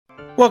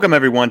Welcome,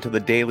 everyone, to the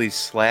Daily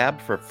Slab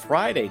for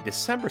Friday,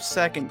 December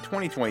 2nd,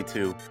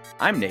 2022.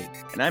 I'm Nate,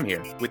 and I'm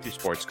here with your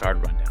Sports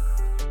Card Rundown.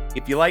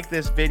 If you like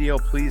this video,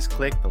 please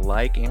click the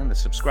like and the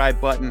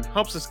subscribe button.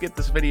 Helps us get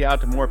this video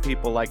out to more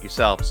people like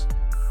yourselves,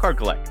 card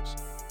collectors.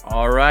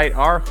 All right,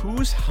 our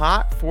Who's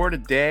Hot for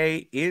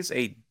today is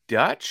a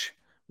Dutch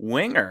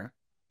winger,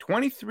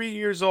 23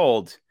 years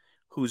old,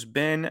 who's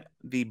been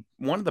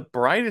one of the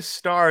brightest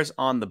stars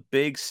on the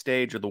big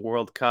stage of the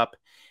World Cup.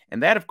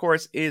 And that, of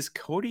course, is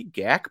Cody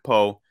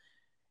Gakpo.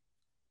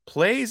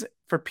 Plays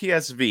for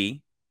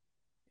PSV,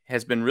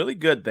 has been really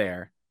good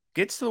there.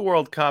 Gets to the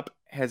World Cup,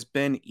 has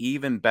been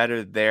even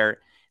better there,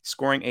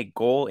 scoring a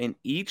goal in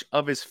each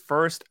of his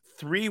first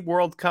 3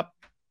 World Cup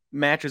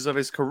matches of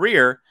his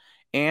career,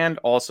 and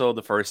also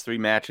the first 3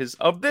 matches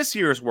of this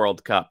year's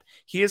World Cup.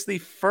 He is the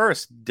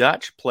first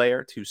Dutch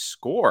player to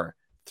score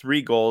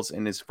 3 goals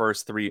in his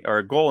first 3, or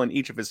a goal in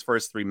each of his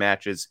first 3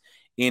 matches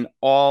in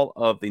all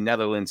of the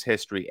Netherlands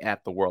history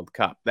at the World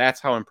Cup. That's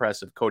how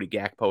impressive Cody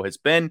Gakpo has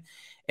been.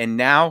 And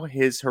now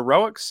his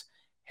heroics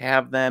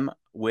have them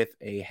with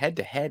a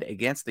head-to-head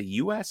against the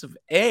US of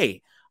A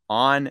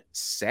on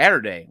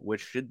Saturday,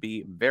 which should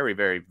be very,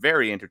 very,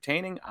 very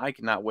entertaining. I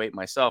cannot wait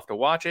myself to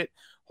watch it.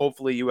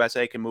 Hopefully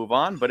USA can move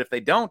on. But if they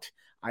don't,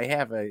 I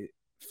have a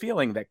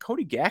feeling that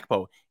Cody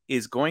Gakpo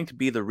is going to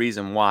be the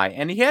reason why.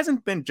 And he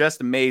hasn't been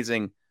just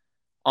amazing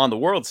on the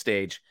world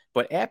stage,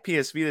 but at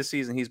PSV this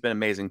season, he's been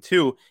amazing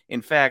too.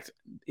 In fact,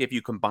 if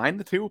you combine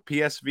the two,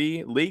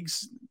 PSV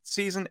Leagues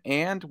season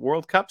and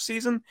World Cup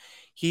season,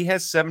 he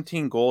has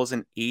 17 goals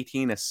and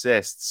 18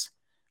 assists,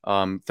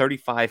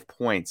 35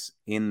 points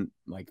in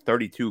like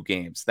 32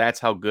 games.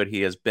 That's how good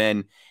he has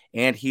been,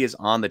 and he is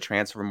on the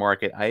transfer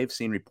market. I have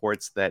seen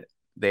reports that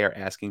they are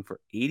asking for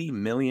 80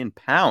 million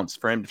pounds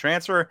for him to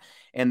transfer,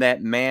 and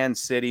that Man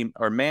City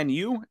or Man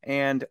U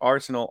and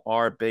Arsenal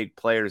are big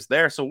players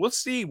there. So we'll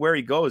see where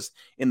he goes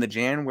in the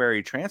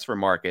January transfer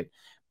market.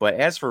 But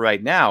as for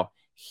right now,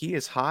 he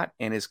is hot,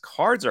 and his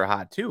cards are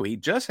hot too. He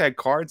just had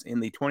cards in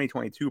the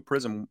 2022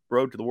 Prism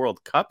Road to the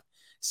World Cup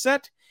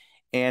set,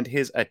 and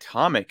his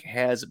atomic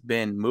has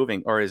been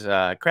moving, or his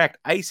cracked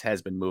ice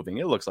has been moving.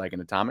 It looks like an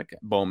atomic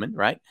Bowman,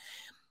 right?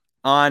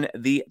 On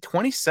the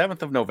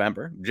 27th of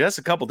November, just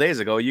a couple days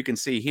ago, you can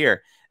see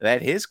here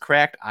that his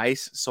cracked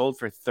ice sold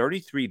for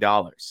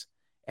 $33.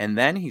 And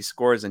then he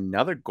scores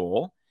another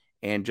goal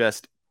and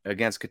just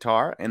against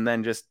Qatar. And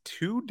then just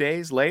 2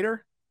 days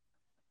later,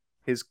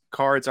 his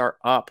cards are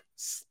up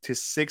to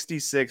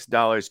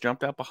 $66,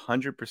 jumped up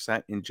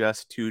 100% in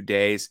just 2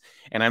 days.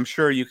 And I'm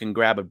sure you can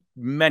grab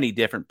many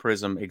different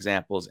Prism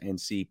examples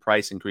and see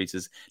price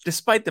increases,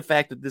 despite the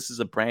fact that this is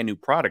a brand new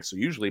product. So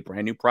usually a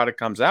brand new product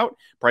comes out,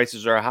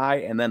 prices are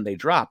high, and then they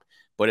drop.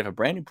 But if a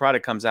brand new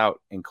product comes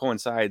out and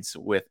coincides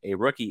with a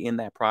rookie in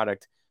that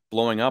product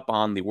blowing up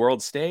on the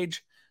world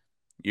stage,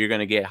 you're going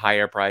to get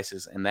higher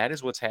prices. And that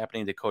is what's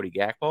happening to Cody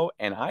Gakpo.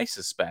 And I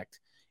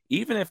suspect,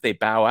 even if they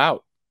bow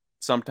out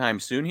sometime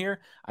soon here,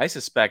 I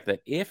suspect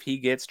that if he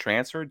gets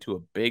transferred to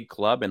a big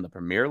club in the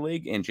Premier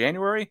League in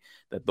January,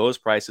 that those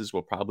prices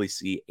will probably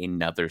see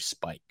another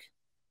spike.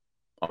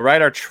 All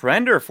right, our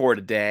trender for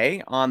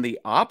today, on the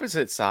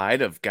opposite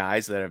side of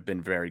guys that have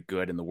been very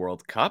good in the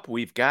World Cup,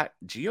 we've got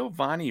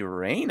Giovanni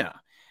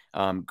Reyna.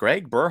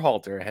 Greg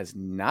Berhalter has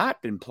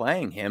not been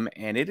playing him,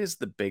 and it is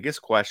the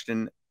biggest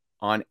question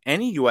on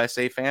any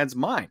USA fan's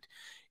mind.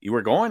 You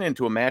were going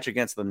into a match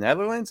against the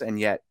Netherlands, and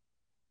yet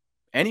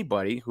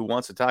anybody who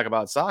wants to talk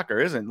about soccer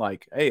isn't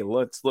like, hey,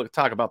 let's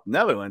talk about the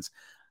Netherlands.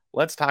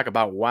 Let's talk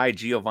about why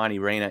Giovanni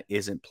Reyna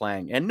isn't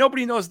playing. And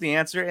nobody knows the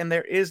answer, and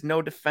there is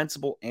no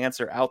defensible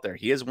answer out there.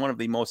 He is one of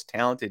the most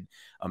talented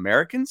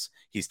Americans.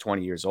 He's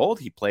 20 years old.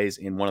 He plays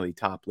in one of the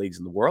top leagues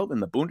in the world, in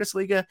the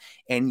Bundesliga,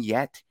 and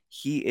yet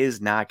he is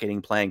not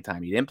getting playing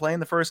time. He didn't play in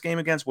the first game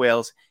against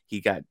Wales.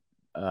 He got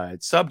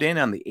subbed in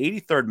on the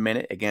 83rd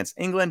minute against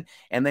England,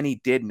 and then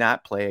he did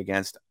not play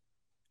against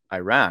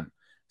Iran.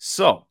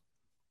 So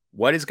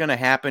what is going to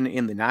happen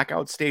in the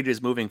knockout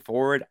stages moving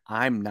forward?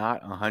 I'm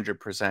not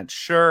 100%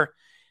 sure.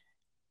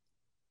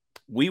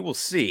 We will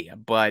see,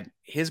 but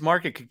his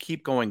market could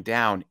keep going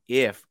down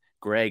if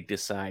Greg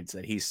decides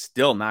that he's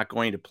still not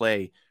going to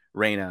play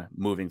Reyna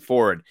moving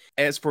forward.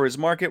 As for his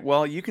market,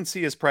 well, you can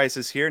see his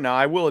prices here. Now,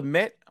 I will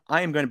admit,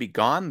 I am going to be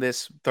gone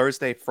this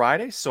Thursday,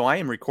 Friday, so I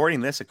am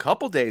recording this a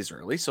couple days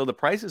early, so the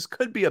prices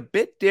could be a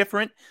bit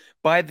different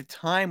by the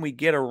time we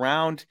get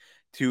around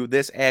to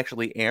this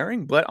actually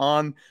airing. But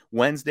on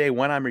Wednesday,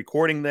 when I'm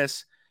recording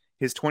this,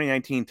 his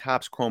 2019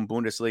 Topps Chrome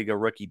Bundesliga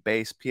rookie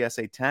base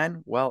PSA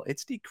 10, well,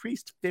 it's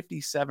decreased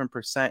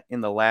 57%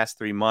 in the last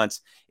 3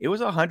 months. It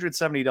was a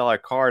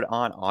 $170 card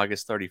on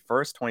August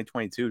 31st,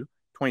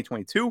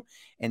 2022,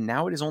 and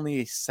now it is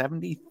only a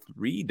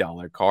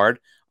 $73 card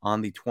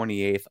on the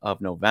 28th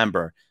of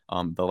November,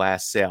 the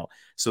last sale.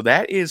 So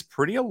that is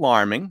pretty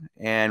alarming,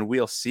 and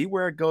we'll see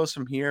where it goes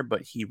from here,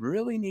 but he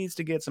really needs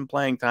to get some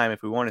playing time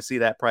if we want to see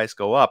that price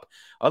go up.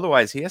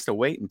 Otherwise, he has to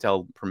wait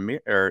until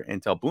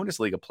until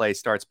Bundesliga play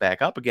starts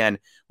back up again,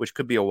 which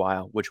could be a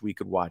while, which we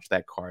could watch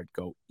that card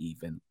go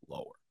even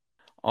lower.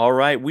 All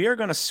right, we are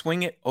going to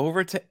swing it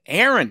over to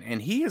Aaron,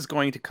 and he is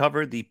going to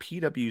cover the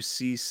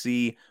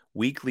PWCC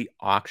weekly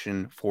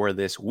auction for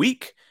this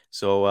week.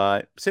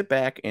 So sit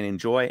back and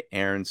enjoy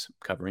Aaron's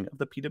covering of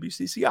the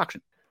PWCC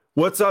auction.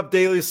 What's up,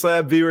 Daily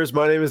Slab viewers?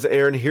 My name is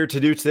Aaron, here to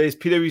do today's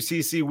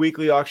PWCC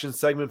weekly auction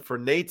segment for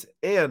Nate.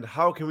 And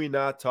how can we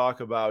not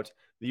talk about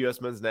the U.S.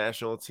 men's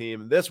national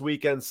team this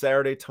weekend,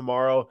 Saturday,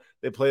 tomorrow?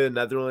 They play the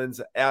Netherlands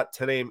at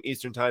 10 a.m.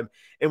 Eastern time.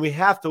 And we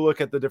have to look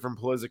at the different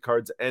Pulisic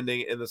cards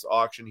ending in this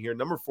auction here,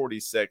 number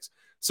 46.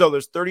 So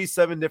there's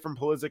 37 different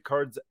Pulisic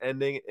cards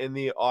ending in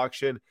the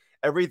auction.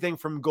 Everything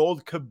from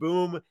gold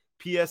Kaboom,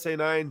 PSA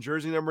 9,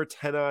 jersey number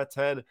 10 out of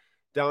 10,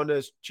 down to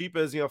as cheap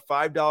as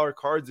 $5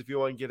 cards if you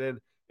want to get in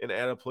and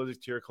add a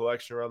Pulisic to your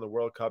collection around the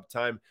World Cup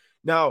time.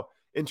 Now,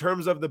 in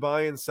terms of the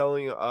buying and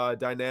selling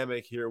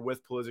dynamic here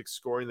with Pulisic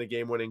scoring the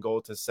game-winning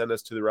goal to send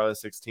us to the round of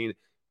 16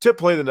 to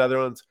play the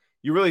Netherlands,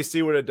 you really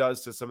see what it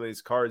does to some of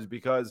these cards,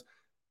 because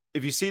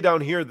if you see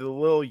down here the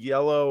little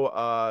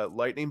yellow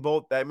lightning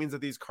bolt, that means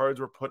that these cards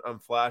were put on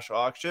flash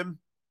auction.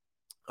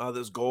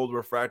 This gold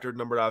refractor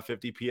numbered out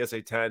 50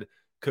 PSA 10,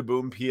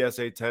 Kaboom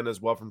PSA 10 as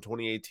well from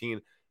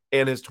 2018,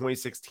 and his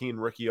 2016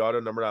 rookie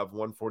auto numbered out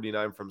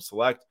 149 from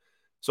Select.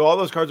 So all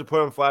those cards are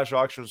put on flash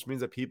auction, which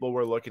means that people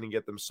were looking to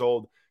get them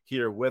sold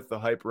here with the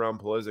hype around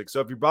Pulisic. So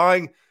if you're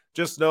buying,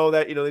 just know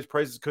that, these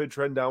prices could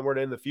trend downward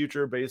in the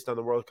future based on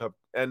the World Cup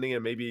ending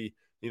and maybe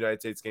the United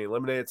States getting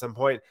eliminated at some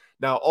point.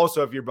 Now,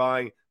 also, if you're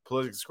buying,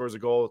 Pulisic scores a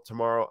goal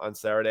tomorrow on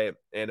Saturday,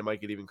 and it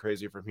might get even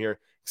crazier from here.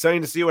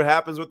 Exciting to see what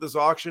happens with this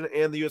auction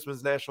and the U.S.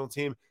 men's national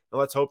team, and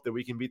let's hope that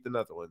we can beat the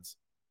Netherlands.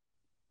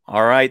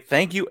 All right.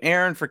 Thank you,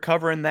 Aaron, for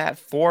covering that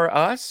for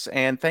us.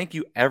 And thank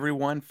you,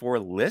 everyone, for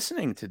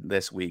listening to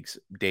this week's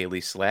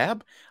Daily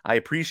Slab. I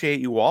appreciate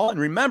you all. And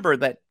remember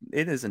that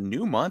it is a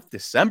new month,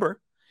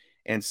 December.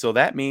 And so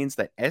that means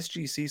that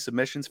SGC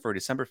submissions for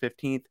December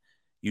 15th,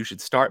 you should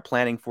start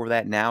planning for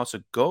that now. So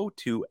go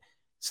to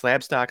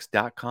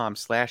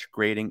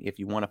slabstocks.com/grading if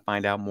you want to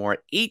find out more.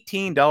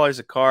 $18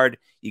 a card.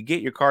 You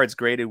get your cards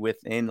graded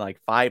within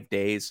like 5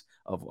 days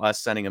of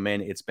us sending them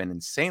in. It's been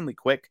insanely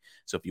quick.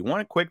 So if you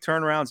want quick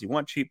turnarounds, you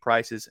want cheap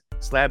prices,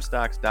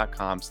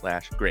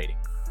 slabstocks.com/grading.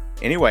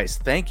 Anyways,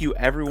 thank you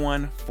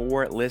everyone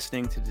for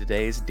listening to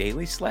today's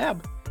Daily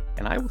Slab.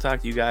 And I will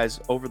talk to you guys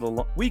over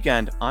the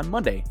weekend on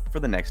Monday for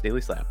the next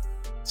Daily Slab.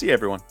 See you,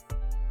 everyone.